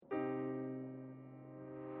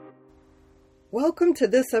Welcome to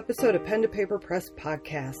this episode of Pen to Paper Press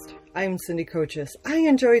Podcast. I'm Cindy Cochis. I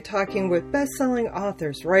enjoy talking with best-selling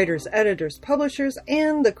authors, writers, editors, publishers,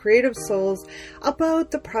 and the creative souls about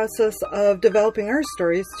the process of developing our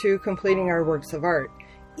stories to completing our works of art.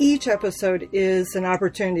 Each episode is an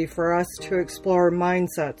opportunity for us to explore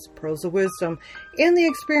mindsets, pearls of wisdom, and the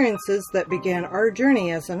experiences that began our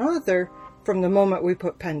journey as an author from the moment we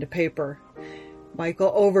put pen to paper.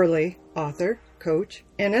 Michael Overly, author, coach,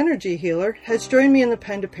 and energy healer, has joined me in the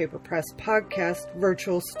Pen to Paper Press podcast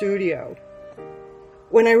virtual studio.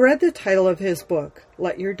 When I read the title of his book,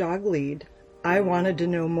 Let Your Dog Lead, I wanted to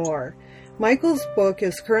know more. Michael's book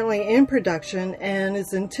is currently in production and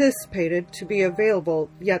is anticipated to be available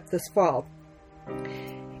yet this fall.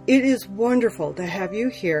 It is wonderful to have you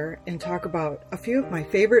here and talk about a few of my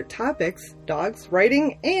favorite topics, dogs,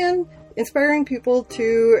 writing, and inspiring people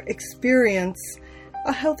to experience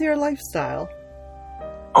a healthier lifestyle.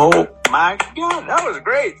 Oh my God, that was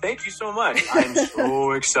great. Thank you so much. I'm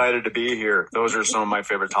so excited to be here. Those are some of my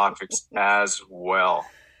favorite topics as well.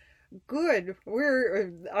 Good.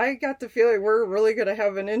 I got the feeling we're really going to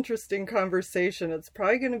have an interesting conversation. It's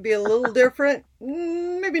probably going to be a little different.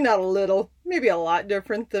 Maybe not a little, maybe a lot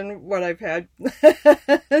different than what I've had.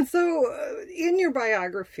 And so in your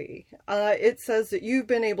biography, it says that you've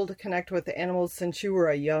been able to connect with the animals since you were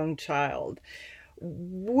a young child.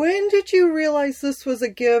 When did you realize this was a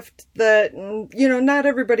gift that, not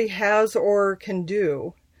everybody has or can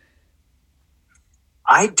do?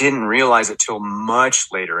 I didn't realize it till much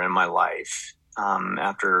later in my life,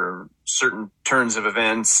 after certain turns of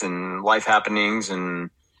events and life happenings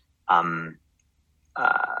and,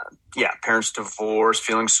 parents divorced,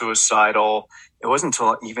 feeling suicidal. It wasn't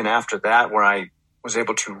until even after that where I was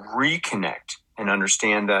able to reconnect and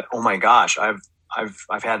understand that, oh my gosh,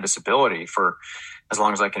 I've had this ability for as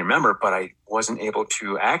long as I can remember, but I wasn't able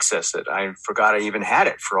to access it. I forgot I even had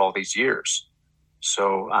it for all these years.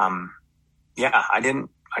 So, I didn't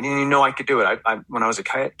even know I could do it. When I was a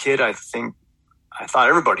kid, I thought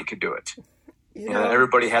everybody could do it.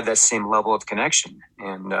 Everybody had that same level of connection.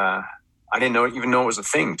 And, I didn't even know it was a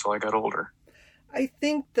thing until I got older. I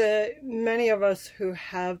think that many of us who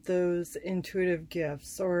have those intuitive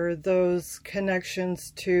gifts or those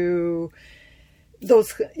connections to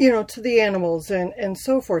those, to the animals and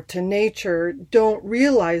so forth, to nature, don't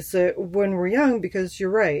realize it when we're young, because you're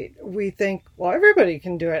right. We think, well, everybody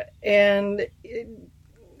can do it. And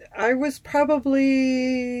I was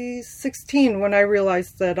probably 16 when I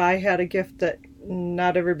realized that I had a gift that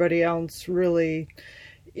not everybody else really,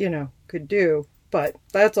 could do. But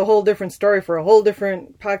that's a whole different story for a whole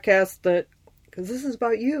different podcast, because this is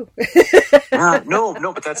about you. No,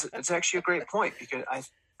 but that's actually a great point, because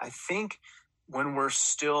I think when we're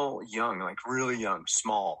still young, like really young,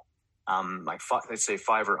 small, let's say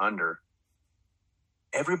 5 or under,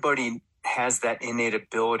 everybody has that innate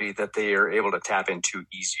ability that they are able to tap into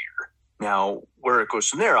easier. Now, where it goes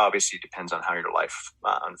from there obviously depends on how your life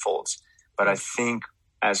unfolds. But I think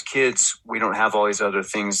as kids, we don't have all these other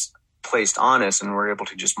things placed on us, and we're able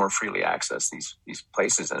to just more freely access these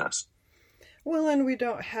places in us. Well, and we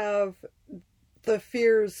don't have the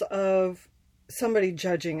fears of somebody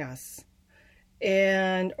judging us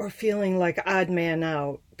or feeling like odd man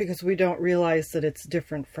out, because we don't realize that it's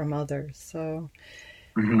different from others. So,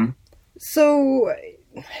 So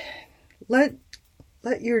let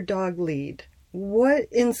your dog lead. What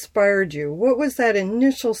inspired you? What was that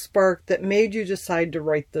initial spark that made you decide to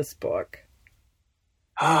write this book?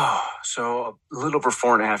 So a little over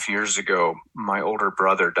 4.5 years ago, my older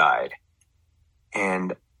brother died,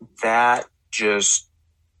 and that just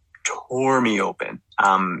tore me open.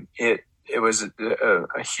 It was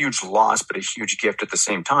a huge loss, but a huge gift at the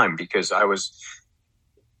same time, because I was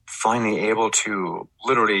finally able to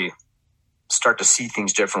literally start to see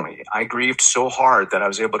things differently. I grieved so hard that I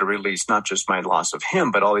was able to release not just my loss of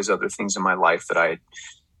him, but all these other things in my life that I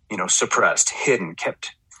had, suppressed, hidden,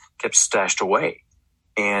 kept stashed away.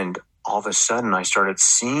 And all of a sudden I started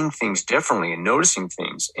seeing things differently and noticing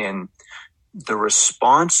things. And the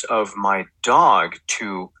response of my dog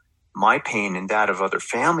to my pain and that of other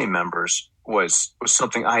family members was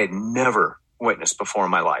something I had never witnessed before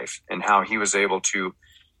in my life, and how he was able to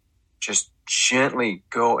just gently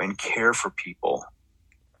go and care for people.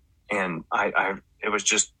 And it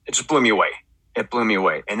just blew me away. It blew me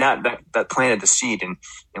away. And that planted the seed in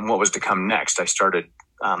what was to come next. I started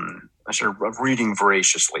reading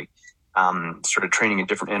voraciously, started training in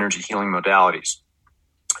different energy healing modalities.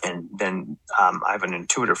 And then I have an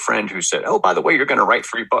intuitive friend who said, "Oh, by the way, you're going to write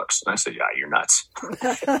 3 books." And I said, "Yeah, you're nuts."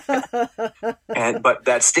 But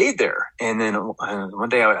that stayed there. And then one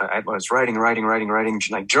day I was writing, like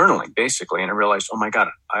journaling basically. And I realized, oh my God,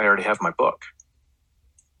 I already have my book.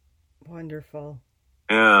 Wonderful.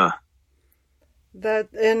 Yeah.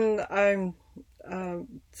 And I'm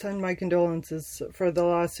send my condolences for the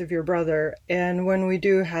loss of your brother. And when we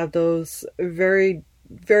do have those very,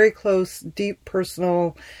 very close, deep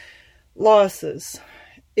personal losses,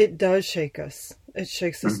 it does shake us. It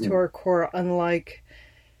shakes us to our core, unlike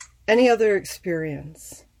any other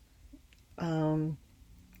experience.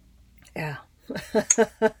 Yeah.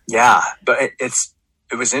 Yeah, but it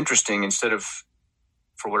was interesting. Instead of,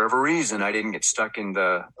 for whatever reason, I didn't get stuck in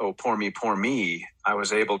the, oh, poor me. I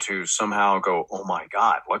was able to somehow go, oh my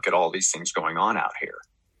God, look at all these things going on out here.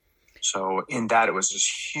 So in that, it was this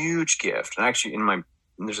huge gift. And actually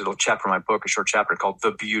there's a little chapter in my book, a short chapter called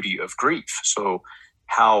The Beauty of Grief. So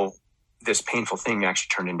how this painful thing actually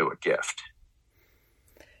turned into a gift.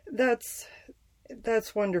 That's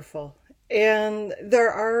wonderful. And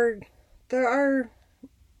there are,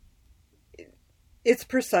 it's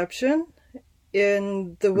perception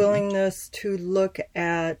in the willingness to look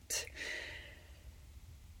at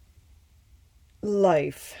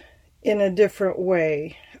life in a different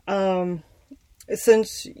way.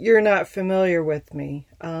 Since you're not familiar with me,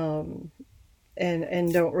 and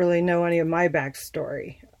don't really know any of my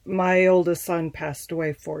backstory, my oldest son passed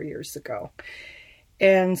away 4 years ago.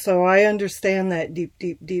 And so I understand that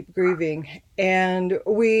deep grieving. And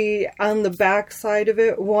on the backside of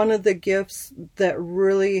it, one of the gifts that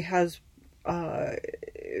really has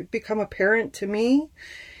become apparent to me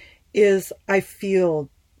is I feel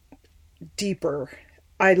deeper.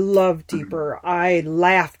 I love deeper. I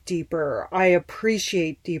laugh deeper. I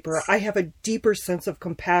appreciate deeper. I have a deeper sense of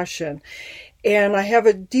compassion. And I have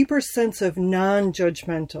a deeper sense of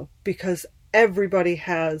non-judgmental, because everybody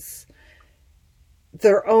has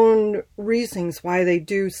their own reasons why they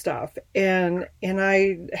do stuff. And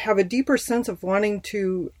I have a deeper sense of wanting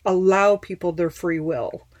to allow people their free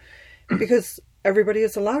will, because everybody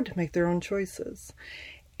is allowed to make their own choices.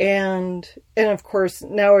 And of course,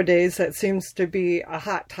 nowadays that seems to be a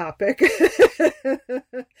hot topic.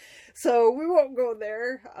 So we won't go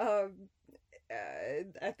there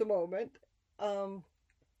at the moment.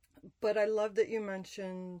 But I love that you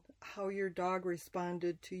mentioned how your dog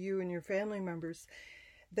responded to you and your family members.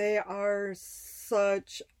 They are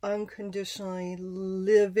such unconditionally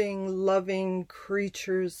living, loving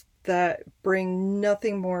creatures that bring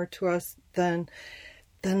nothing more to us than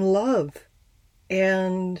love.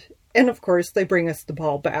 And of course, they bring us the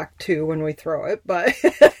ball back too when we throw it. But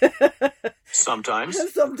sometimes,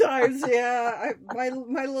 yeah. My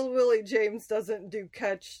little Willie James doesn't do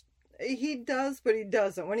catch. He does, but he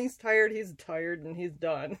doesn't. When he's tired and he's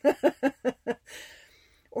done.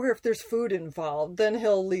 Or if there's food involved, then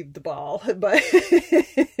he'll leave the ball. But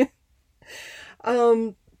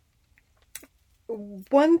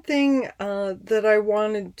one thing that I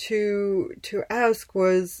wanted to ask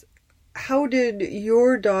was, how did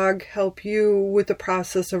your dog help you with the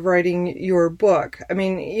process of writing your book? I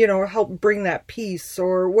mean, help bring that peace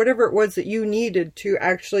or whatever it was that you needed to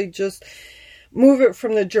actually just move it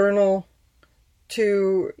from the journal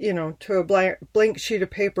to a blank sheet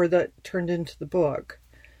of paper that turned into the book.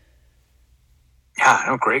 Yeah,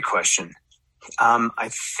 no, great question. I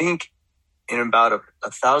think in about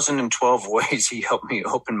 1,012 ways, he helped me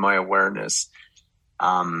open my awareness.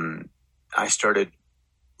 I started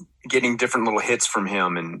getting different little hits from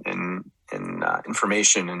him and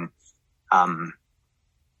information, and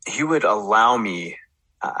he would allow me,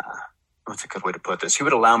 what's a good way to put this? He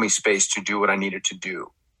would allow me space to do what I needed to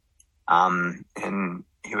do. And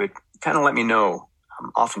he would kind of let me know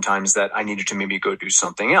oftentimes that I needed to maybe go do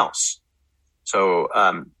something else. So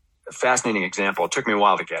a fascinating example, it took me a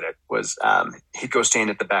while to get it, was he'd go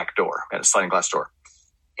stand at the back door, at a sliding glass door,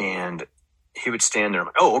 and he would stand there. I'm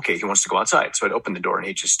like, oh, okay, he wants to go outside. So I'd open the door and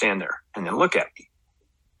he'd just stand there and then look at me.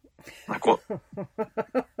 I'm like, well,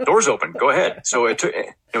 door's open, go ahead. So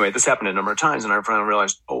anyway, this happened a number of times, and I finally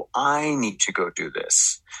realized, oh, I need to go do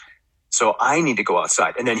this. So I need to go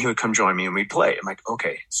outside. And then he would come join me and we'd play. I'm like,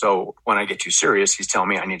 okay. So when I get too serious, he's telling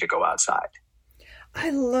me I need to go outside. I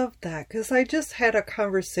love that, because I just had a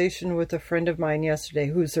conversation with a friend of mine yesterday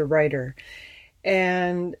who's a writer.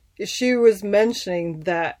 And she was mentioning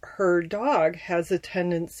that her dog has a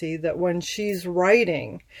tendency that when she's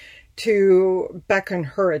writing to beckon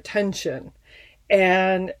her attention.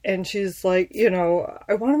 And she's like,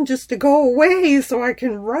 I want him just to go away so I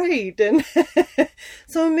can write. And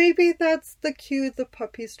so maybe that's the cue the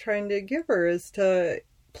puppy's trying to give her, is to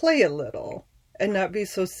play a little and not be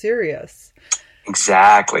so serious.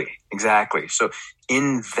 Exactly. So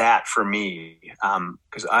in that, for me,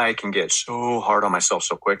 because I can get so hard on myself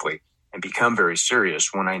so quickly and become very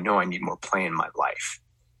serious when I know I need more play in my life.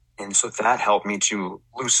 And so that helped me to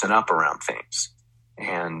loosen up around things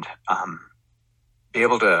and be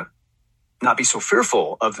able to not be so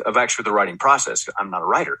fearful of actually the writing process. I'm not a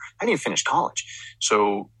writer. I didn't finish college.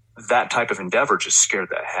 So that type of endeavor just scared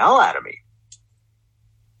the hell out of me.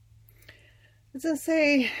 I was going to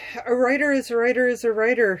say, a writer is a writer is a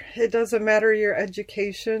writer. It doesn't matter your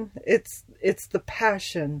education. It's the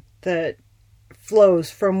passion that flows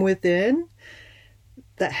from within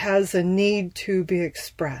that has a need to be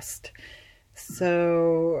expressed.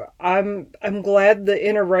 So I'm glad the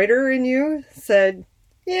inner writer in you said,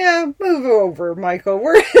 yeah, move over, Michael.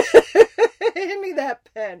 Hand me that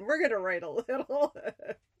pen. We're going to write a little.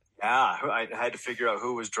 Yeah, I had to figure out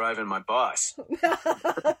who was driving my bus.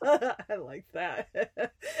 I like that.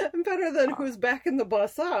 Better than who's backing the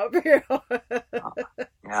bus up.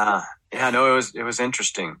 No, it was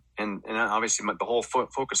interesting, and obviously the whole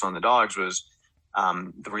focus on the dogs was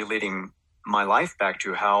the relating my life back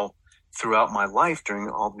to how throughout my life during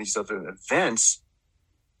all these other events,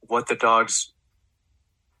 what the dogs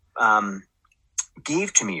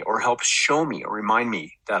gave to me or helped show me or remind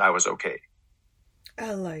me that I was okay.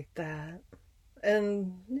 I like that.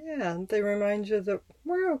 And yeah, they remind you that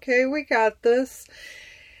we're okay, we got this.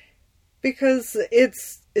 Because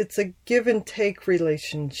it's a give and take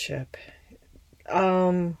relationship.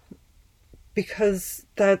 Because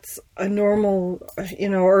that's a normal,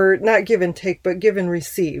 or not give and take, but give and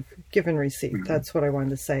receive. Give and receive. Mm-hmm. That's what I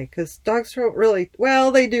wanted to say. Because dogs don't really,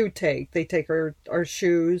 well, they do take. They take our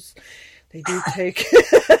shoes. They do take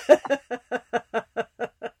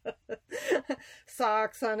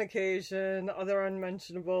socks on occasion, other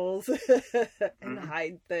unmentionables, and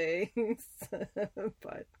hide things.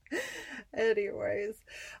 But anyways,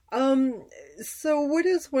 so what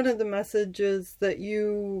is one of the messages that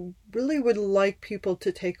you really would like people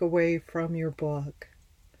to take away from your book?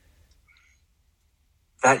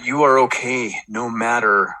 That you are okay no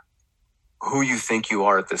matter who you think you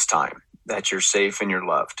are at this time, that you're safe and you're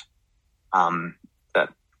loved. That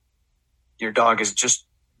your dog is just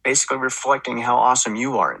basically reflecting how awesome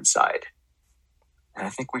you are inside. And I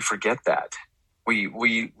think we forget that.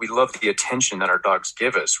 We love the attention that our dogs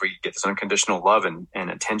give us. We get this unconditional love and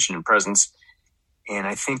attention and presence. And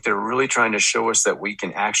I think they're really trying to show us that we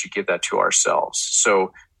can actually give that to ourselves.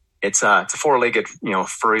 So it's a four-legged,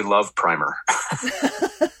 furry love primer.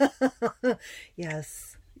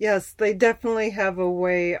 Yes, they definitely have a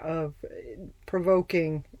way of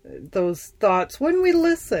provoking those thoughts when we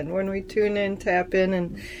listen, when we tune in, tap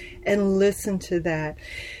in, and listen to that.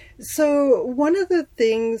 So one of the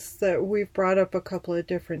things that we've brought up a couple of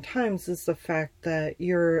different times is the fact that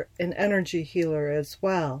you're an energy healer as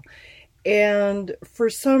well. And for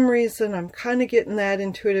some reason, I'm kind of getting that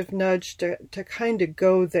intuitive nudge to kind of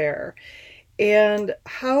go there. And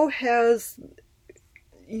how has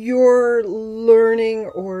your learning,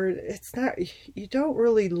 or it's not, you don't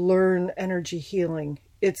really learn energy healing.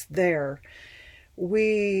 It's there.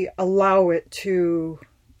 We allow it to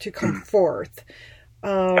come forth.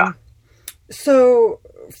 So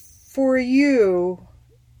for you,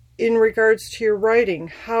 in regards to your writing,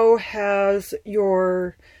 how has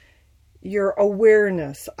your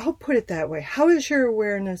awareness, I'll put it that way, how has your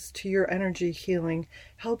awareness to your energy healing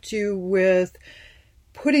helped you with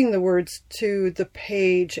putting the words to the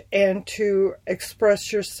page and to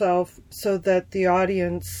express yourself so that the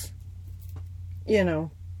audience,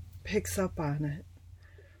 picks up on it?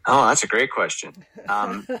 Oh, that's a great question.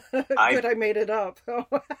 Good, I made it up. Oh,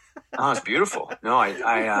 it's beautiful. No,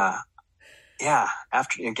 after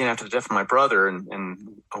the death of my brother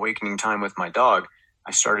and awakening time with my dog,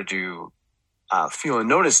 I started to feel and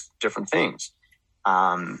notice different things.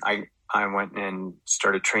 I went and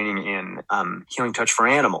started training in healing touch for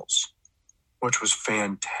animals, which was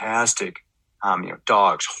fantastic.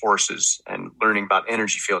 Dogs, horses, and learning about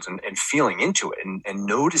energy fields and feeling into it and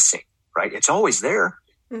noticing, right? It's always there.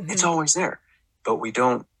 Mm-hmm. It's always there, but we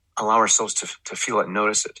don't allow ourselves to feel it and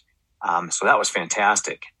notice it. So that was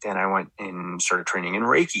fantastic. Then I went and started training in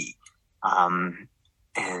Reiki.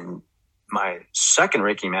 And my second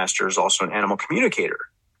Reiki master is also an animal communicator.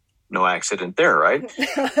 No accident there, right?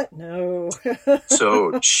 No.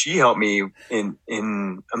 So she helped me in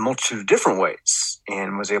a multitude of different ways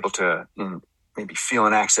and was able to maybe feel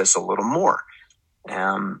and access a little more.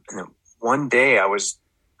 And then one day I was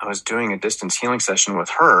doing a distance healing session with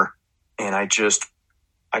her, and I just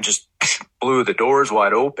I just blew the doors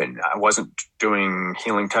wide open. I wasn't doing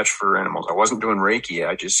healing touch for animals. I wasn't doing Reiki.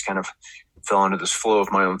 I just kind of fell into this flow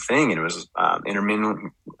of my own thing, and it was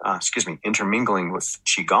intermingling with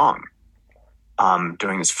Qigong,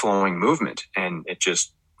 doing this flowing movement, and it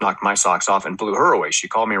just knocked my socks off and blew her away. She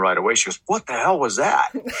called me right away. She goes, "What the hell was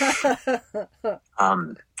that?" So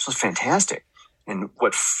it was fantastic. And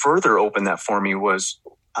what further opened that for me was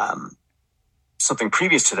something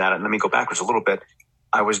previous to that. And let me go backwards a little bit.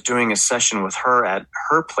 I was doing a session with her at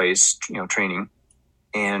her place, training,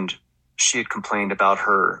 and she had complained about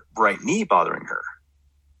her right knee bothering her.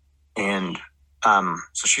 And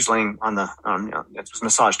so she's laying on it was a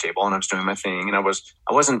massage table, and I was doing my thing, and I was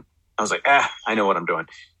like, I know what I'm doing.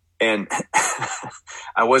 And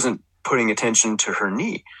I wasn't putting attention to her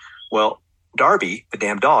knee. Well, Darby, the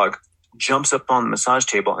damn dog, jumps up on the massage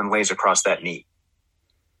table and lays across that knee.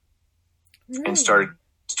 Really? And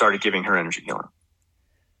started giving her energy healing.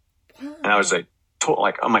 Wow. And I was like,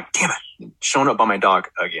 I'm like, damn it, showing up by my dog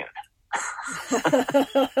again.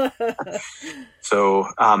 So,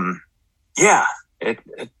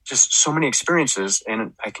 it just so many experiences,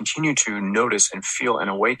 and I continue to notice and feel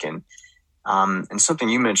and awaken. And something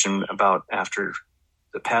you mentioned about after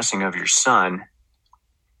the passing of your son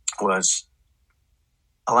was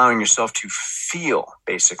allowing yourself to feel,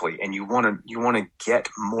 basically, and you want to get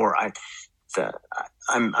more.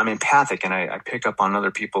 I'm empathic, and I pick up on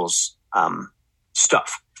other people's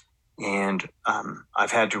stuff, and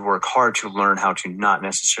I've had to work hard to learn how to not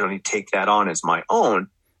necessarily take that on as my own,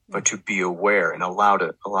 but to be aware and allow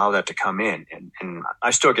that to come in. And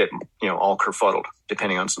I still get all kerfuddled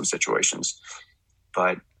depending on some situations,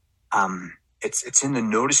 but it's in the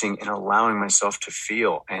noticing and allowing myself to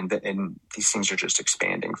feel, and these things are just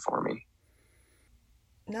expanding for me.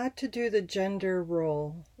 Not to do the gender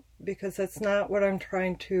role, because that's not what I'm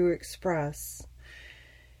trying to express.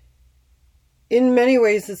 In many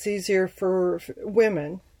ways, it's easier for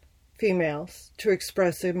women, females, to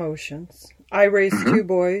express emotions. I raised two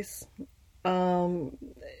boys. We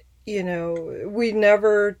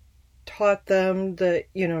never taught them that,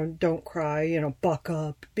 don't cry, buck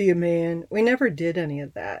up, be a man. We never did any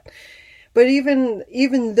of that. But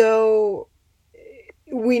even though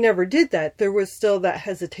we never did that, there was still that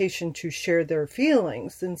hesitation to share their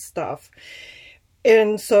feelings and stuff.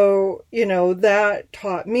 And so, that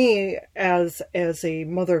taught me as a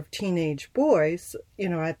mother of teenage boys,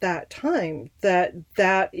 at that time,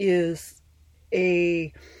 that is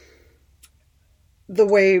the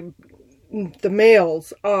way the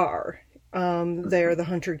males are. They're the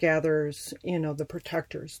hunter-gatherers, the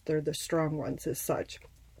protectors. They're the strong ones as such.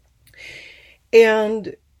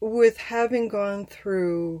 And with having gone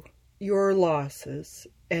through your losses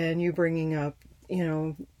and you bringing up,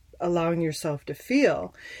 allowing yourself to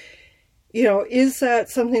feel, is that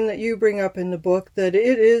something that you bring up in the book, that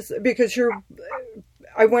it is, because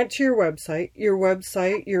I went to your website,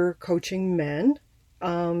 you're coaching men.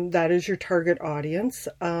 That is your target audience.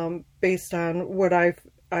 Based on what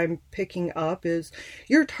I'm picking up, is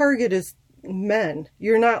your target is men.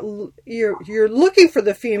 You're looking for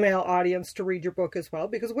the female audience to read your book as well,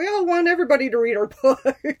 because we all want everybody to read our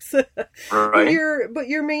books. Right. But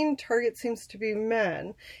your main target seems to be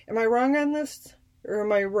men. Am I wrong on this, or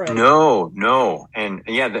am I right? No. And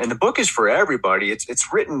the book is for everybody.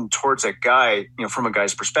 It's written towards a guy, from a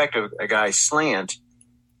guy's perspective, a guy's slant,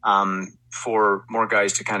 for more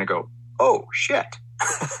guys to kind of go, oh shit.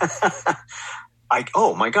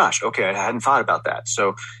 Oh my gosh. Okay. I hadn't thought about that.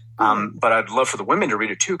 So, but I'd love for the women to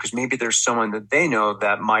read it too, because maybe there's someone that they know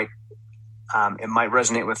that it might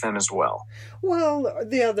resonate with them as well. Well,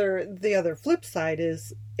 the other flip side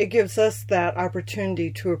is it gives us that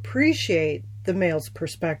opportunity to appreciate the male's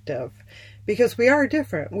perspective, because we are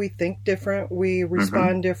different. We think different. We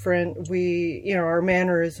respond different. We, our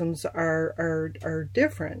mannerisms are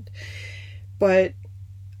different. But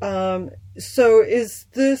so is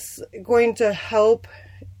this going to help?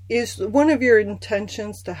 Is one of your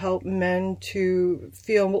intentions to help men to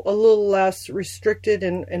feel a little less restricted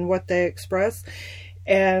in what they express,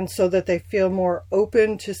 and so that they feel more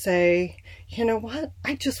open to say, you know what,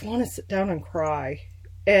 I just want to sit down and cry?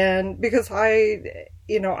 And because I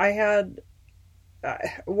had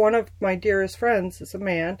one of my dearest friends is a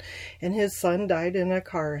man, and his son died in a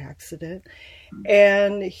car accident,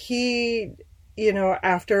 and he,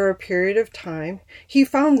 after a period of time, he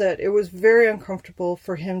found that it was very uncomfortable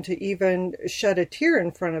for him to even shed a tear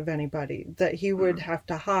in front of anybody, that he would have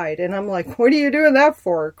to hide. And I'm like, what are you doing that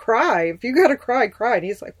for? Cry. If you got to cry, cry. And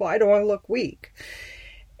he's like, well, I don't want to look weak.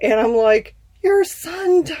 And I'm like, your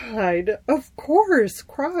son died. Of course,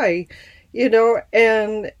 cry.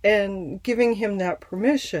 and giving him that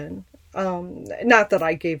permission. Not that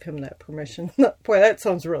I gave him that permission. Boy, that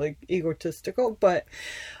sounds really egotistical, but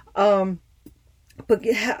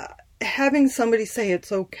having somebody say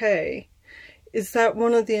it's okay, is that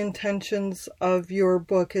one of the intentions of your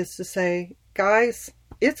book, is to say, guys,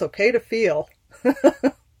 it's okay to feel?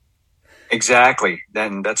 Exactly.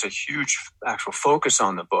 Then that's a huge actual focus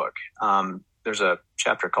on the book. There's a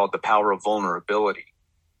chapter called The Power of Vulnerability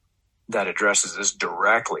that addresses this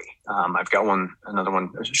directly. I've got another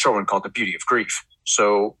one, a short one called The Beauty of Grief.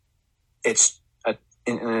 So it's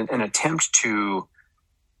an attempt to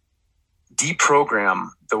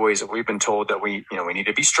deprogram the ways that we've been told that we need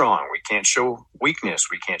to be strong. We can't show weakness.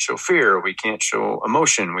 We can't show fear. We can't show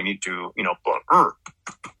emotion. We need to,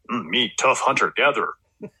 me, tough hunter gatherer.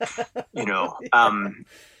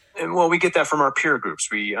 Well, we get that from our peer groups.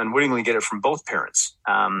 We unwittingly get it from both parents.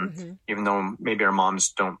 Even though maybe our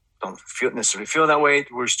moms don't necessarily feel that way,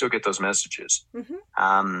 we still get those messages.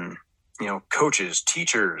 Coaches,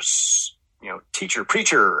 teachers, teacher,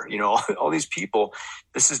 preacher, all these people,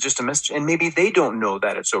 this is just a message. And maybe they don't know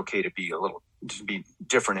that it's okay to be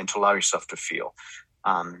different and to allow yourself to feel.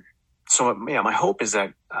 My hope is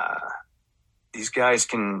that these guys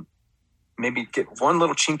can maybe get one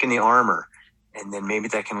little chink in the armor, and then maybe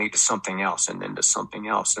that can lead to something else, and then to something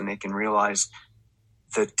else. And they can realize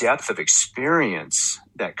the depth of experience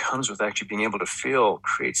that comes with actually being able to feel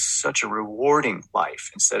creates such a rewarding life,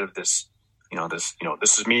 instead of this,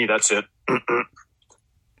 this is me, that's it.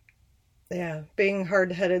 Yeah, being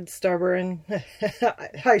hard-headed, stubborn.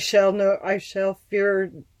 I shall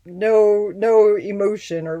fear no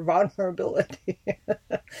emotion or vulnerability.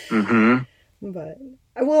 But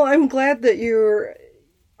I'm glad that you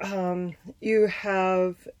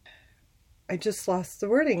have. I just lost the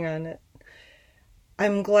wording on it.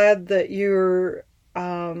 I'm glad that you're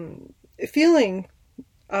feeling.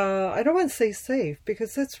 I don't want to say safe,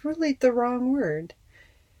 because that's really the wrong word.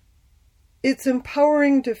 It's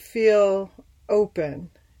empowering to feel open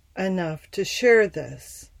enough to share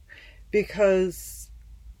this, because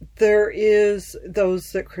there is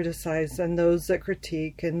those that criticize and those that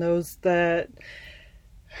critique and those that,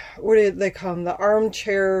 what do they call them? The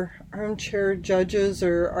armchair judges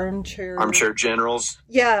or armchair generals.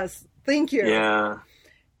 Yes. Thank you. Yeah.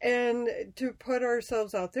 And to put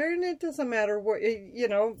ourselves out there, and it doesn't matter what,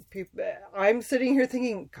 people, I'm sitting here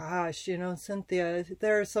thinking, gosh, Cynthia,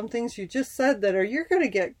 there are some things you just said that you're going to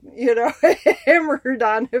get, hammered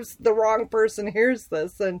on if the wrong person hears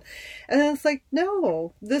this. And it's like,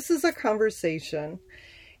 no, this is a conversation.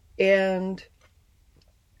 And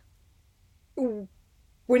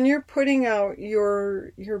when you're putting out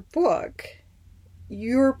your book,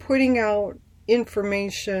 you're putting out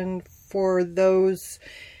information for those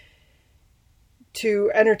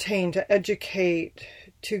to entertain, to educate,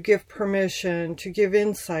 to give permission, to give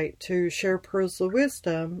insight, to share pearls of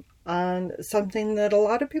wisdom on something that a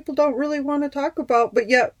lot of people don't really want to talk about, but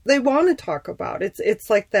yet they want to talk about. It's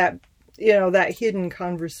like that, that hidden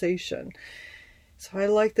conversation. So I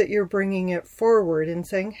like that you're bringing it forward and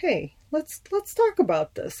saying, hey, let's talk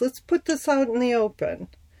about this. Let's put this out in the open.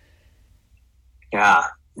 Yeah,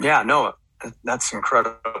 no, that's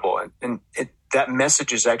incredible. And that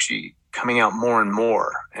message is actually coming out more and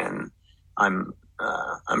more. And I'm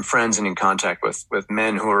friends and in contact with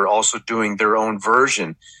men who are also doing their own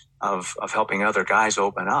version of helping other guys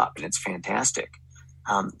open up. And it's fantastic.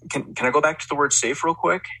 Can I go back to the word safe real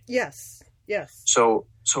quick? Yes. So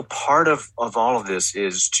part of all of this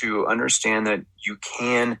is to understand that you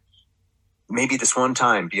can maybe this one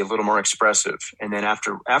time be a little more expressive. And then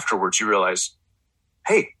afterwards you realize,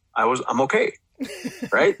 hey, I'm okay.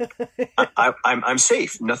 Right? I'm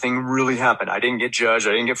safe. Nothing really happened. I didn't get judged.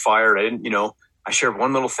 I didn't get fired. I didn't, I shared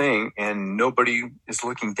one little thing and nobody is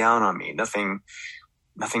looking down on me. Nothing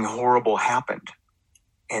horrible happened.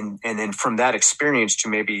 And then from that experience to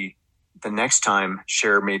maybe the next time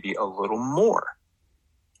share maybe a little more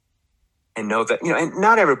and know that, and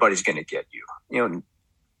not everybody's going to get you,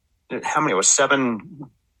 how many was 7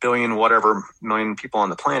 billion, whatever million people on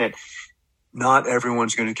the planet. Not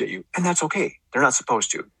everyone's going to get you. And that's okay. They're not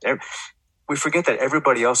supposed to. We forget that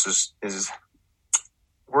everybody else is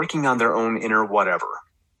working on their own inner whatever.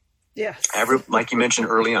 Yes. Like you mentioned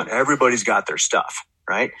early on, everybody's got their stuff,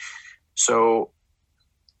 right? So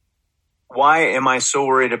why am I so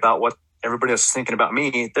worried about what everybody else is thinking about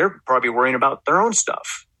me? They're probably worrying about their own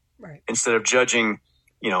stuff. Right. Instead of judging,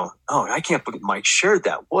 oh, I can't believe Mike shared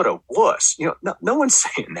that. What a wuss. No one's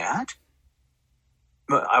saying that.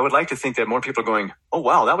 I would like to think that more people are going, oh,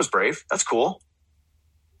 wow, that was brave. That's cool.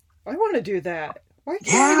 I want to do that. Why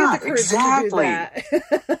can't I get the courage exactly. to do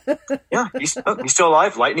that? Yeah, he's still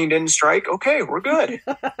alive. Lightning didn't strike. Okay, we're good.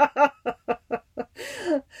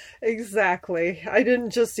 Exactly. I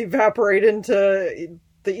didn't just evaporate into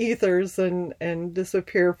the ethers and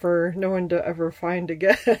disappear for no one to ever find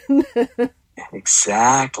again.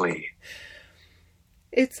 Exactly.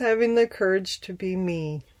 It's having the courage to be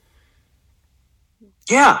me.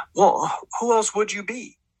 Yeah. Well, who else would you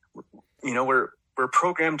be? You know, we're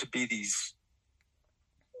programmed to be these.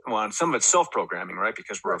 Well, some of it's self-programming, right?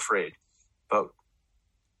 Because we're afraid. But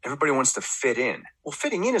everybody wants to fit in. Well,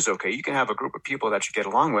 fitting in is okay. You can have a group of people that you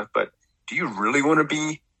get along with, but do you really want to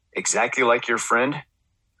be exactly like your friend?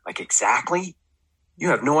 Like exactly? You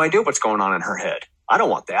have no idea what's going on in her head. I don't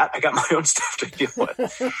want that. I got my own stuff to deal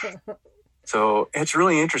with. So it's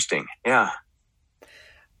really interesting. Yeah.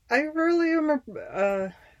 I really am.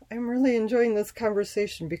 I'm really enjoying this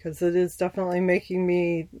conversation because it is definitely making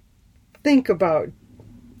me think about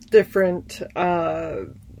different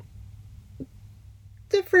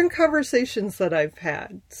conversations that I've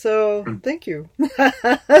had. So thank you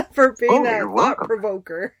for being that thought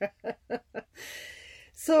provoker.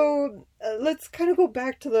 So let's kind of go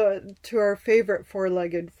back to our favorite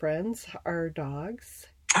four-legged friends, our dogs.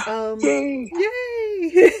 Yay!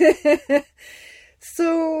 Yay!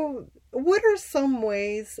 So what are some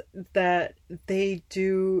ways that they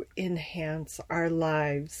do enhance our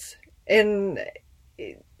lives? And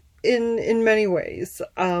in many ways,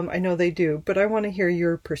 I know they do, but I want to hear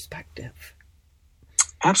your perspective.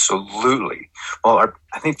 Absolutely. Well,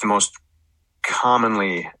 I think the most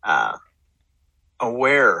commonly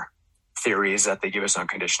aware theory is that they give us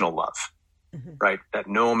unconditional love, right? That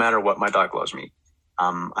no matter what, my dog loves me.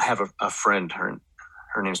 I have a friend, her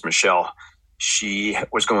name's Michelle. She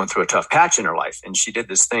was going through a tough patch in her life, and she did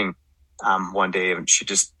this thing one day, and she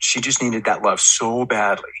just needed that love so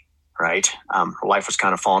badly. Right. Her life was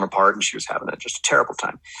kind of falling apart and she was having just a terrible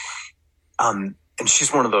time. And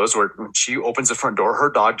she's one of those where when she opens the front door, her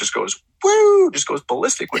dog just goes, woo, just goes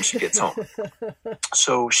ballistic when she gets home.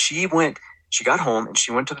 So she got home and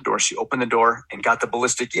she went to the door. She opened the door and got the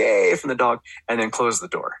ballistic yay from the dog and then closed the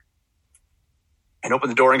door. And opened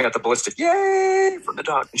the door and got the ballistic yay from the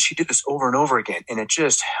dog. And she did this over and over again. And it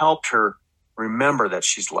just helped her remember that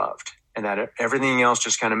she's loved and that everything else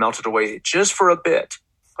just kind of melted away just for a bit.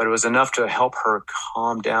 But it was enough to help her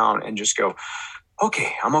calm down and just go,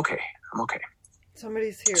 okay, I'm okay.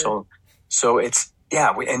 Somebody's here. So it's,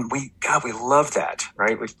 yeah, we love that,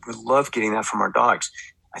 right? We love getting that from our dogs.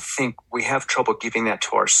 I think we have trouble giving that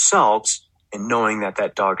to ourselves, and knowing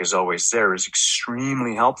that dog is always there is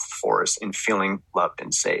extremely helpful for us in feeling loved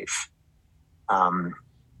and safe.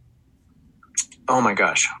 Oh my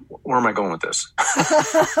gosh, where am I going with this?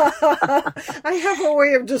 I have a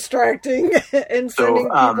way of distracting and sending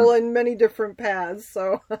people in many different paths.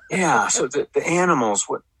 So yeah, so the animals,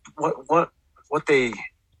 what they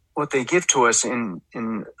give to us in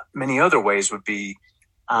many other ways would be,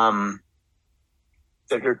 I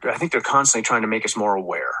think they're constantly trying to make us more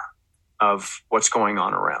aware of what's going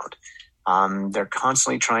on around. They're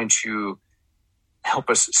constantly trying to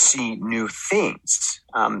help us see new things.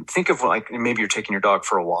 Think of like maybe you're taking your dog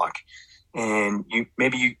for a walk, and you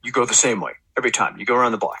go the same way every time. You go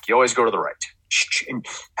around the block. You always go to the right. And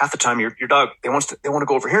half the time your dog they want to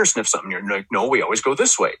go over here and sniff something. You're like, no, we always go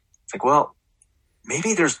this way. It's like, well,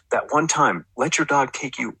 maybe there's that one time. Let your dog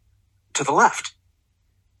take you to the left,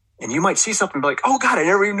 and you might see something and be like, oh God, I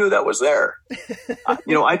never even knew that was there.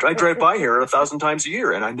 I drive by here 1,000 times a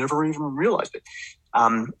year, and I never even realized it.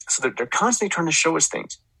 So they're constantly trying to show us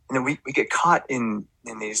things. And then we get caught in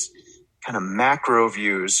these kind of macro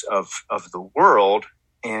views of the world,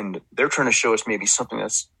 and they're trying to show us maybe something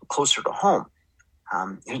that's closer to home.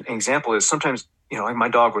 An example is sometimes, like my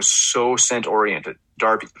dog was so scent oriented,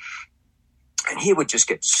 Darby, and he would just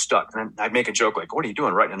get stuck. And I'd make a joke like, what are you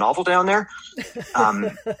doing, writing a novel down there?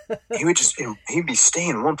 He'd be staying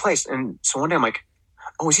in one place. And so one day I'm like,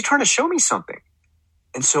 oh, is he trying to show me something?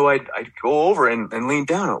 And so I'd go over and lean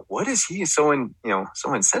down. What is he so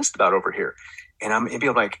incensed about over here? And it'd be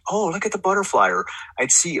like, oh, look at the butterfly. Or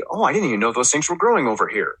I'd see, oh, I didn't even know those things were growing over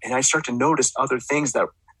here. And I start to notice other things that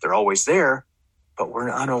they're always there, but we're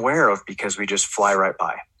unaware of because we just fly right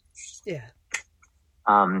by. Yeah.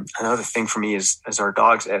 Another thing for me is as our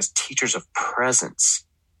dogs as teachers of presence,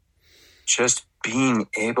 just being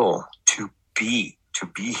able to be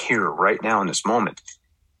here right now in this moment.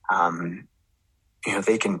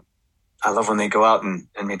 They can, I love when they go out and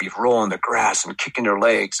maybe roll in the grass and kicking their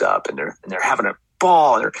legs up and they're having a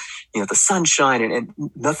ball, and the sunshine and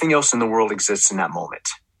nothing else in the world exists in that moment.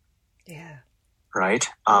 Yeah. right?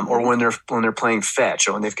 Or when they're playing fetch,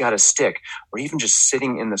 or when they've got a stick, or even just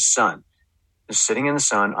sitting in the sun,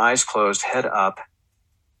 eyes closed, head up,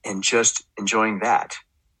 and just enjoying that.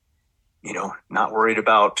 Not worried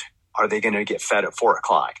about, are they going to get fed at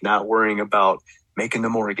 4:00? Not worrying about making the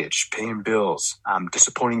mortgage, paying bills,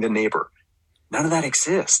 disappointing the neighbor. None of that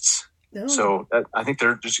exists. No. So I think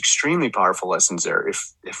there's extremely powerful lessons there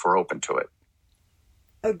if we're open to it.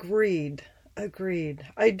 Agreed.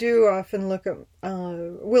 I do often look at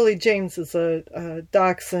Willie James is a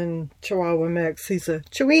Dachshund Chihuahua mix. He's a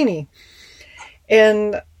Chiweenie,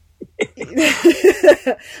 and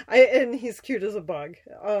and he's cute as a bug.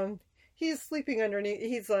 He's sleeping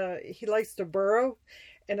underneath. He likes to burrow,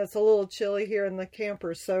 and it's a little chilly here in the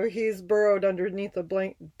camper, so he's burrowed underneath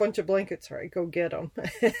a bunch of blankets. Where I go get him,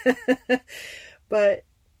 but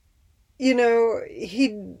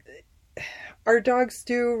our dogs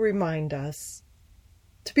do remind us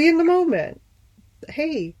to be in the moment.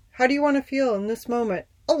 Hey, how do you want to feel in this moment?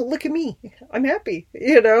 Oh, look at me. I'm happy.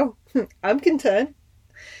 I'm content.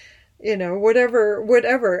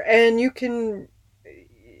 Whatever. And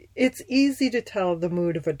it's easy to tell the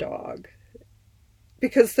mood of a dog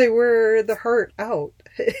because they wear the heart out.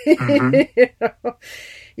 Mm-hmm.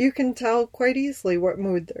 You can tell quite easily what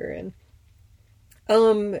mood they're in.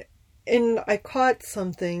 And I caught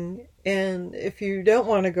something, and if you don't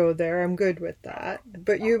want to go there, I'm good with that.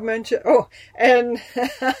 But you mentioned, and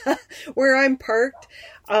where I'm parked,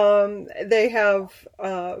 they have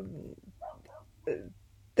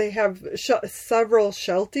several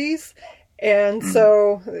Shelties, and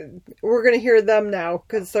so we're going to hear them now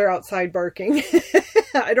because they're outside barking.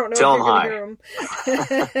 I don't know Tell if you're going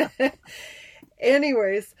to hear them.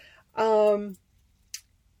 Anyways,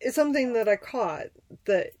 it's something that I caught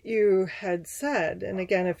that you had said, and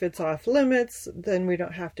again, if it's off limits, then we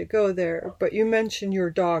don't have to go there, but you mentioned your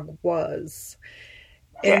dog was.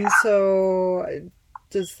 Yeah. And so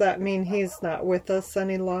does that mean he's not with us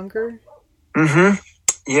any longer? Mm-hmm.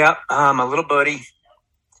 Yeah. My little buddy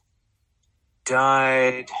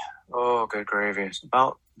died, oh, good gravy,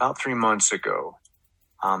 about 3 months ago.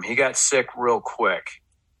 He got sick real quick,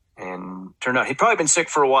 and turned out he'd probably been sick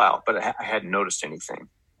for a while, but I hadn't noticed anything.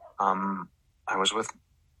 I was with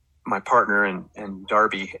my partner and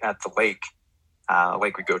Darby at the lake,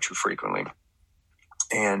 lake we go to frequently.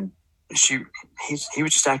 And he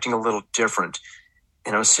was just acting a little different.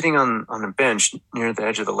 And I was sitting on a bench near the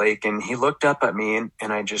edge of the lake, and he looked up at me,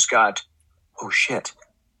 and I just got, oh shit.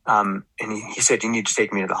 And he said, you need to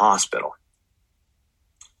take me to the hospital.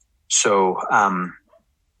 So,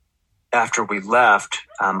 after we left,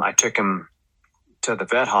 I took him to the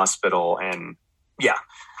vet hospital, and yeah,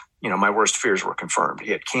 my worst fears were confirmed.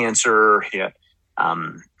 He had cancer. He had,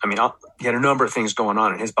 he had a number of things going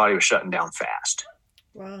on, and his body was shutting down fast.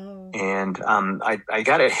 Wow. And I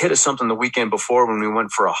got a hit of something the weekend before when we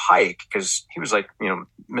went for a hike, because he was like,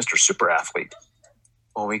 Mr. Super Athlete.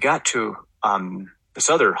 Well, we got to this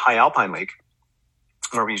other high alpine lake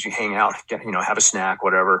where we usually hang out, have a snack,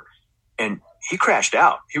 whatever. And he crashed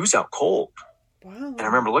out. He was out cold. Wow. And I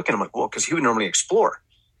remember looking at him like, well, because he would normally explore.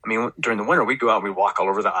 I mean, during the winter, we'd go out, we'd walk all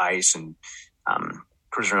over the ice and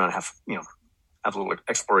cruise around and have little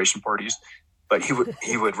exploration parties. But he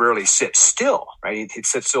would rarely sit still, right? He'd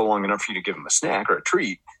sit still long enough for you to give him a snack or a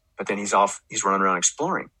treat, but then he's running around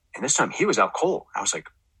exploring. And this time he was out cold. I was like,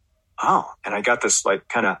 oh. And I got this like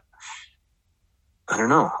kind of, I don't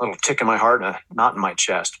know, a little tick in my heart and a knot in my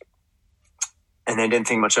chest. And then didn't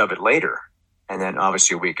think much of it later. And then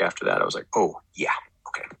obviously a week after that, I was like, oh yeah,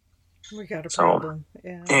 okay. We got a problem.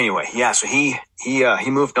 Yeah. Anyway, yeah. So he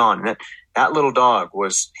moved on. And that little dog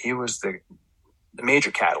was the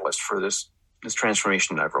major catalyst for this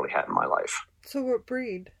transformation that I've really had in my life. So what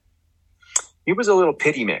breed? He was a little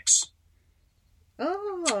pity mix.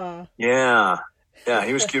 Oh. Yeah. Yeah.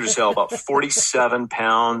 He was cute as hell. About 47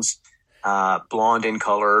 pounds, blonde in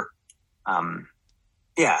color.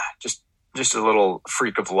 Yeah. Just a little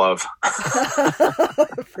freak of love.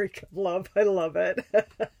 Freak of love. I love it.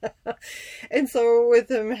 And so with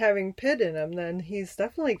him having pit in him, then he's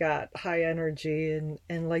definitely got high energy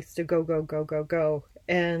and likes to go, go, go, go, go.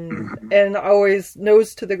 And always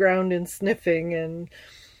nose to the ground and sniffing and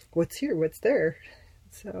what's here, what's there.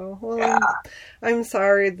 So, well, yeah. I'm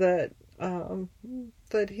sorry that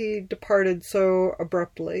he departed so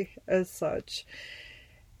abruptly as such.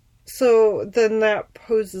 So then that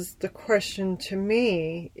poses the question to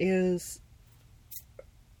me is,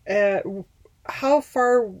 how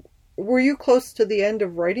far were you close to the end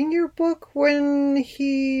of writing your book when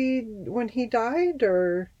he died,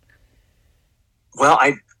 or? Well,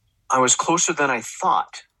 I was closer than I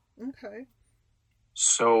thought. Okay.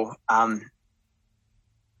 So,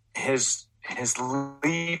 his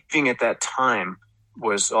leaving at that time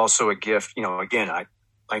was also a gift. You know, again,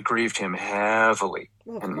 I grieved him heavily,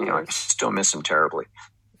 and you know, I still miss him terribly.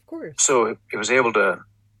 Of course. So it was able to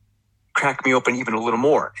crack me open even a little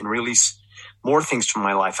more and release more things from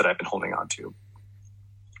my life that I've been holding on to.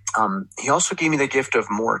 He also gave me the gift of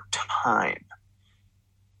more time.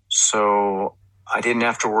 So I didn't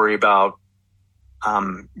have to worry about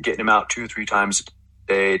getting him out 2-3 times a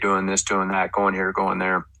day, doing this, doing that, going here, going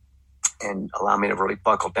there, and allow me to really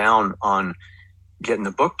buckle down on getting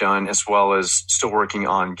the book done, as well as still working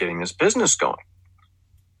on getting this business going.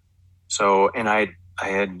 So, and I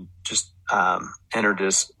had just entered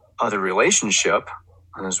this other relationship,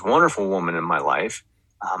 and this wonderful woman in my life,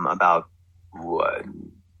 about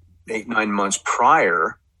 8-9 months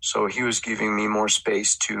prior. So he was giving me more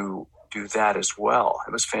space to do that as well.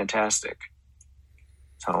 It was fantastic.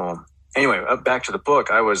 So anyway, back to the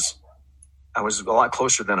book. I was a lot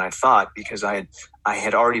closer than I thought, because I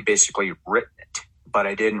had already basically written it, but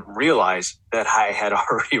I didn't realize that I had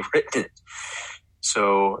already written it.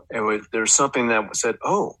 So there's something that said,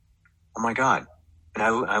 oh my God. And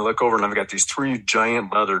I look over and I've got these 3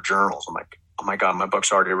 giant leather journals. I'm like, oh my God, my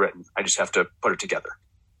book's already written. I just have to put it together.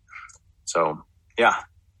 So, yeah.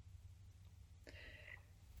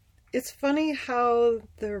 It's funny how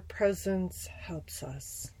their presence helps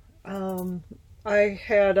us. I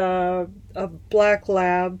had a black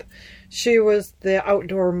lab. She was the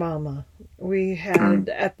outdoor mama. We had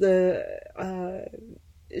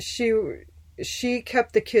she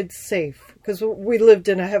kept the kids safe because we lived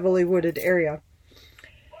in a heavily wooded area.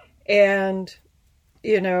 And,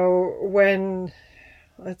 you know, when,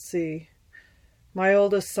 let's see, my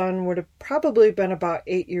oldest son would have probably been about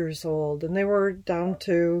 8 years old, and they were down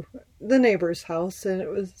to the neighbor's house,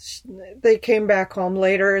 and they came back home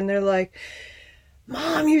later, and they're like,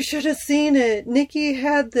 Mom, you should have seen it. Nikki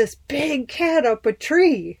had this big cat up a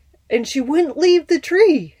tree, and she wouldn't leave the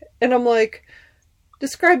tree. And I'm like,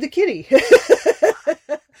 describe the kitty.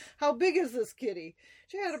 How big is this kitty?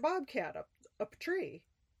 She had a bobcat up a tree.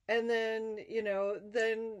 And then, you know,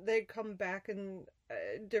 then they'd come back and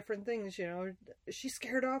different things, you know. She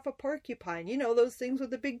scared off a porcupine, you know, those things with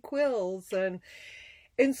the big quills. And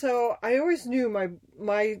so I always knew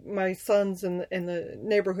my sons and the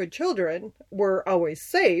neighborhood children were always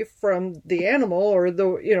safe from the animal or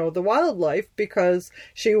the wildlife, because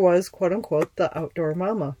she was, quote unquote, the outdoor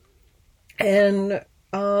mama. And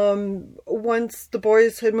once the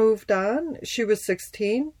boys had moved on, she was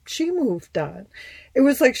 16, she moved on. It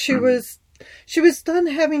was like she was done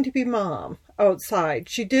having to be mom outside.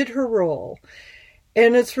 She did her role.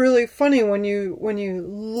 And it's really funny when you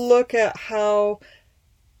look at how,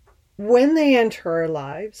 when they enter our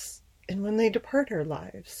lives and when they depart our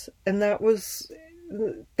lives. And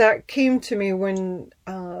that came to me when,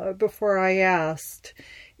 before I asked,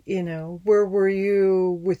 you know, where were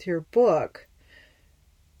you with your book?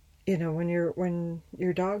 You know, when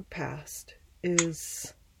your dog passed,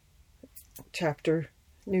 is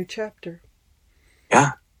new chapter.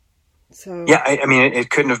 Yeah. So. Yeah, I mean, it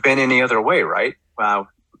couldn't have been any other way, right? Wow.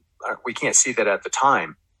 We can't see that at the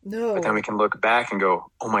time. No. But then we can look back and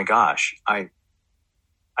go, oh my gosh, I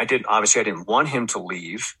didn't want him to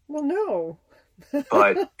leave. Well, no.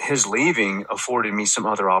 But his leaving afforded me some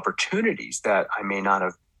other opportunities that I may not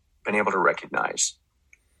have been able to recognize.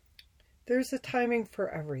 There's a timing for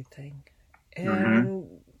everything.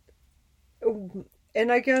 And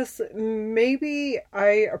I guess maybe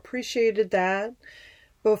I appreciated that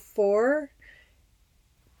before,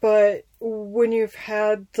 but when you've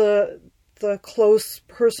had the close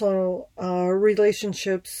personal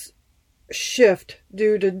relationships shift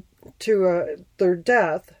due to their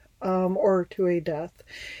death, or to a death,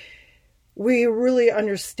 we really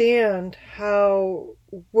understand how,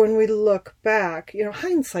 when we look back, you know,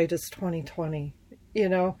 hindsight is 20/20. You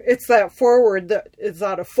know, it's that forward that is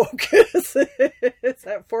out of focus. It's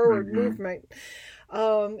that forward movement.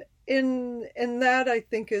 And that, I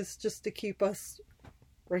think, is just to keep us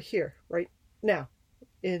right here, right now,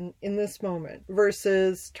 in this moment,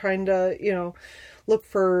 versus trying to, you know, look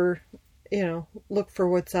for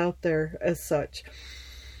what's out there as such.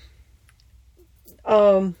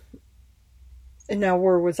 And now,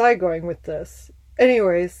 where was I going with this?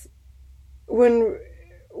 Anyways, when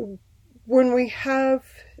we have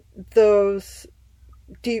those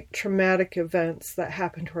deep traumatic events that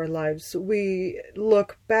happen to our lives, we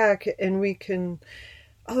look back and we can,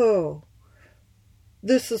 oh,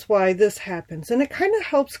 this is why this happens. And it kind of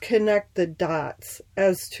helps connect the dots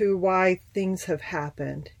as to why things have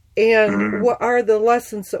happened. And what are the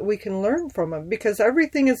lessons that we can learn from them? Because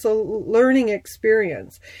everything is a learning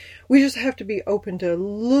experience. We just have to be open to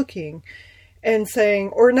looking and saying,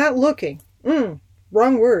 or not looking.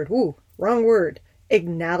 Wrong word. Wrong word.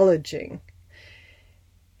 Acknowledging.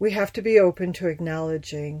 We have to be open to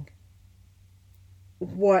acknowledging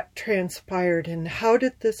what transpired and how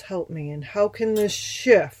did this help me and how can this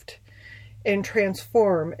shift and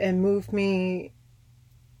transform and move me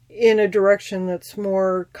in a direction that's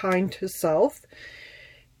more kind to self,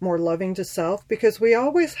 more loving to self, because we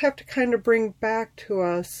always have to kind of bring back to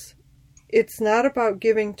us, it's not about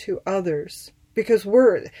giving to others, because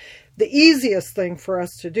the easiest thing for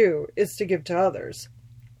us to do is to give to others.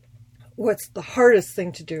 What's the hardest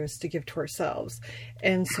thing to do is to give to ourselves.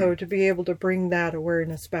 And so to be able to bring that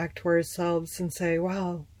awareness back to ourselves and say,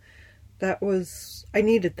 wow, I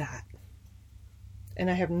needed that. And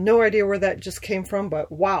I have no idea where that just came from, but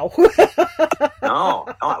wow. No,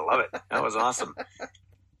 I love it. That was awesome.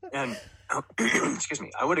 And excuse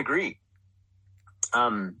me, I would agree.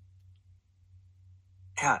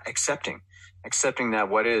 Accepting that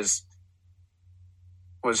what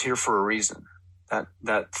was here for a reason.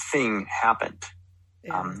 That thing happened.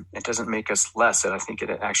 Yeah. It doesn't make us less. I think it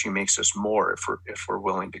actually makes us more if we're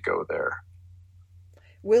willing to go there.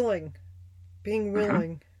 Being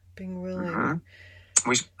willing. Mm-hmm.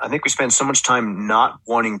 I think we spend so much time not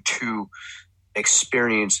wanting to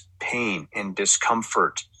experience pain and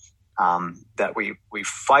discomfort that we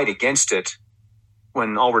fight against it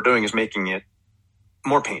when all we're doing is making it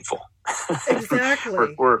more painful.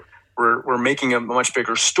 Exactly. We're making a much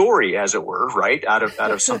bigger story, as it were, right? Out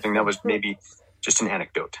of something that was maybe just an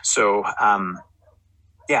anecdote. So, how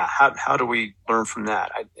do we learn from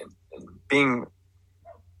that? And being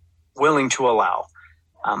willing to allow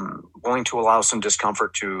some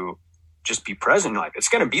discomfort to just be present in life. It's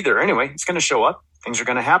going to be there anyway. It's going to show up. Things are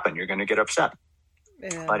going to happen. You're going to get upset.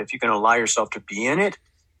 Yeah. But if you can allow yourself to be in it,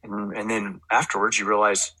 and then afterwards you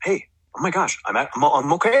realize, hey, oh my gosh, I'm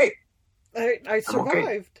okay. I survived.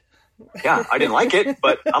 Okay. Yeah, I didn't like it,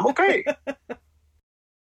 but I'm okay.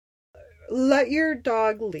 Let Your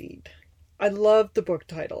Dog Lead. I love the book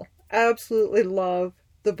title. Absolutely love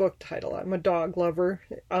the book title. I'm a dog lover,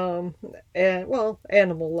 animal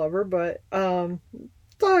lover, but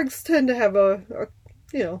dogs tend to have a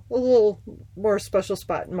little more special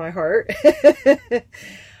spot in my heart.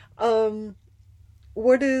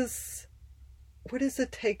 What is a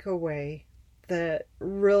takeaway that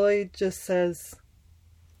really just says,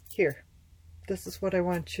 here, this is what I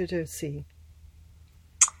want you to see?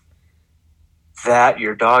 That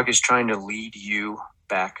your dog is trying to lead you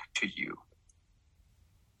back to you.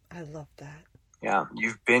 I love that. Yeah,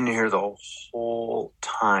 you've been here the whole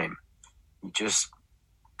time. You just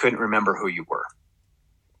couldn't remember who you were.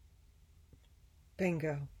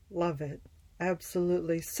 Bingo. Love it.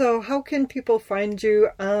 Absolutely. So how can people find you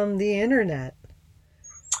on the internet?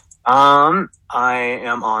 I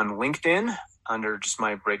am on LinkedIn under just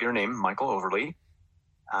my regular name, Michael Overly.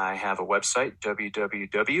 I have a website,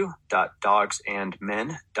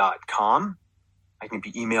 www.dogsandmen.com. I can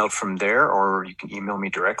be emailed from there, or you can email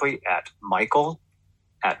me directly at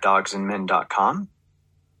michael@dogsandmen.com.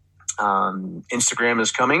 Instagram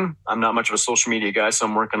is coming. I'm not much of a social media guy, so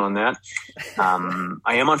I'm working on that.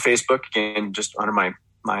 I am on Facebook, again, just under my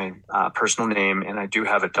personal name, and I do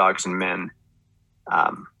have a Dogs and Men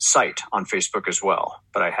site on Facebook as well,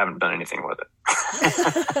 but I haven't done anything with it.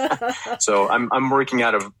 So I'm working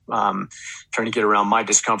out of trying to get around my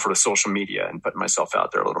discomfort of social media and putting myself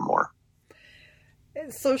out there a little more.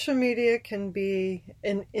 Social media can be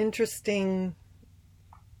an interesting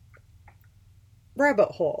rabbit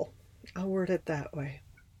hole. I'll word it that way.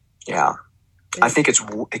 Yeah. I think it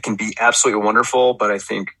can be absolutely wonderful, but I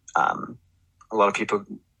think a lot of people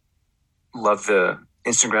love the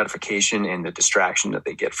instant gratification and the distraction that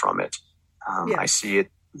they get from it. Yes. I see it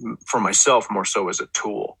for myself more so as a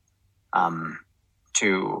tool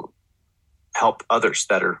to help others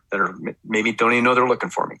that are maybe don't even know they're looking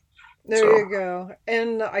for me. There you go.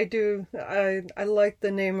 And I like the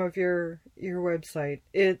name of your website.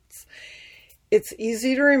 It's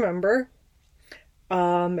easy to remember.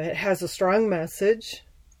 It has a strong message,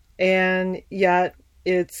 and yet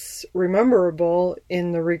it's rememberable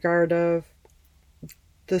in the regard of,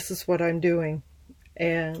 this is what I'm doing.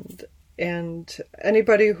 And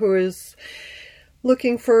anybody who is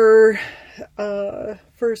looking for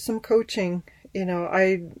some coaching,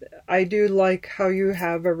 I do like how you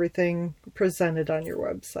have everything presented on your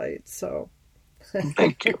website. So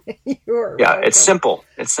thank you. You're welcome. It's simple.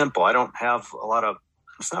 I don't have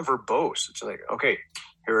it's not verbose. It's like, okay,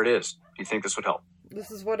 here it is. Do you think this would help? This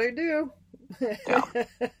is what I do. Yeah.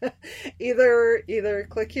 Either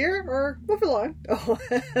click here or move along. Oh.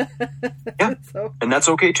 Yeah. So, and that's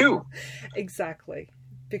okay too. Exactly.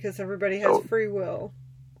 Because everybody has free will.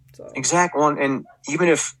 So. Exactly. Well, and even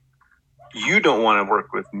if you don't want to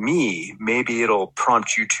work with me, maybe it'll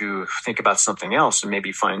prompt you to think about something else and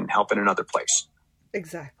maybe find help in another place.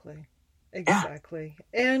 Exactly. Yeah.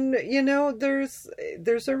 And, there's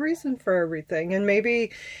a reason for everything. And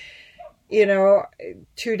maybe, 2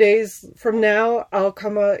 days from now,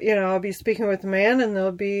 I'll be speaking with a man and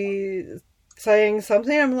they'll be saying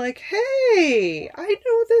something. I'm like, hey, I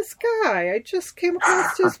know this guy. I just came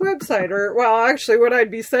across his website. Or, well, actually what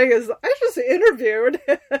I'd be saying is, I just interviewed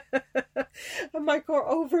Michael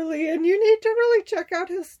Overly and you need to really check out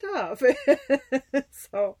his stuff.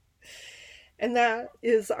 So, and that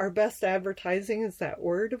is our best advertising, is that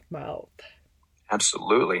word of mouth.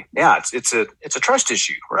 Absolutely. Yeah. It's a trust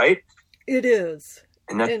issue, right? It is.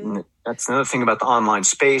 And that's another thing about the online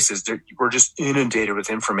space is we're just inundated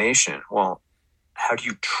with information. Well, how do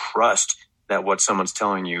you trust that what someone's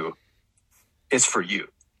telling you is for you?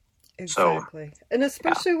 Exactly. So, and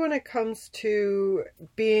especially when it comes to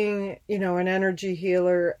being, an energy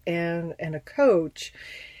healer and a coach,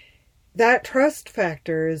 that trust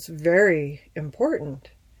factor is very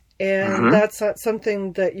important. And that's not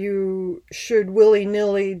something that you should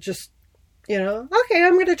willy-nilly just, okay,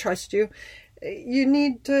 I'm going to trust you. You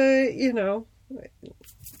need to,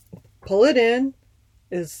 pull it in.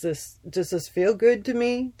 Does this feel good to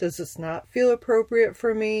me? Does this not feel appropriate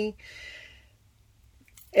for me?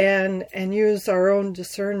 And use our own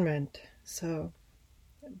discernment. So,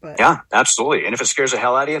 but yeah, absolutely. And if it scares the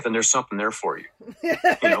hell out of you, then there's something there for you.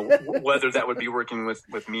 Whether that would be working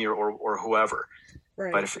with me or whoever.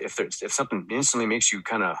 Right. But if something instantly makes you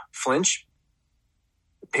kind of flinch,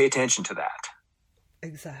 pay attention to that.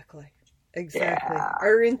 Exactly. Yeah.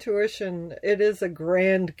 Our intuition, it is a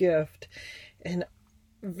grand gift and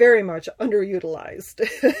very much underutilized.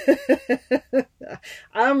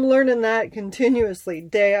 I'm learning that continuously,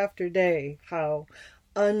 day after day, how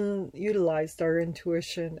unutilized our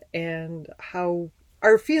intuition and how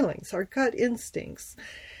our feelings, our gut instincts,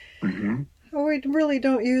 how we really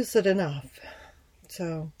don't use it enough.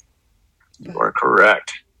 So, you are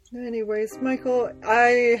correct. Anyways, Michael,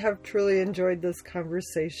 I have truly enjoyed this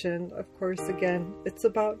conversation. Of course, again, it's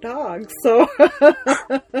about dogs, so...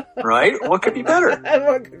 Right? What could be better?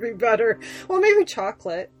 What could be better? Well, maybe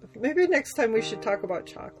chocolate. Maybe next time we should talk about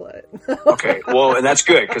chocolate. Okay, well, and that's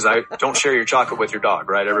good, because I don't share your chocolate with your dog,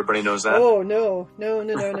 right? Everybody knows that? Oh, no.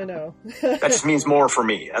 That just means more for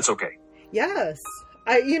me. That's okay. Yes.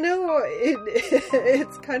 It's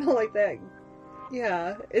kind of like that.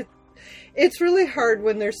 Yeah, it's really hard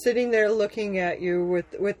when they're sitting there looking at you with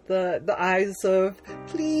the eyes of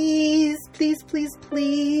please, please, please,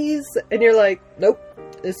 please. And you're like, nope,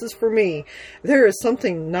 this is for me. There is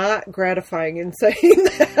something not gratifying in saying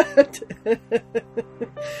that.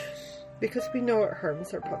 Because we know it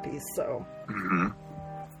harms our puppies. So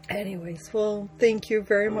anyways, well, thank you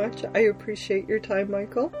very much. I appreciate your time,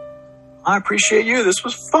 Michael. I appreciate you. This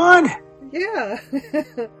was fun. Yeah.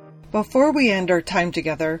 Before we end our time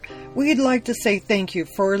together, we'd like to say thank you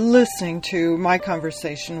for listening to my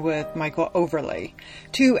conversation with Michael Overly.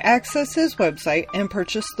 To access his website and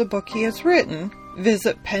purchase the book he has written,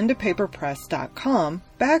 visit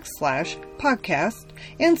pentopaperpress.com/podcast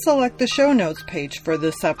and select the show notes page for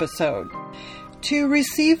this episode. To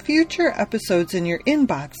receive future episodes in your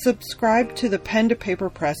inbox, subscribe to the Pen to Paper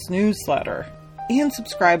Press newsletter and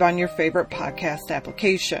subscribe on your favorite podcast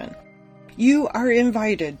application. You are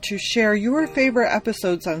invited to share your favorite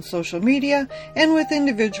episodes on social media and with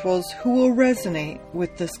individuals who will resonate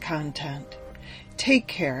with this content. Take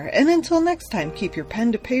care, and until next time, keep your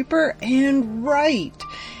pen to paper and write.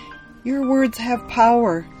 Your words have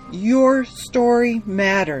power. Your story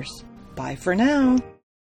matters. Bye for now.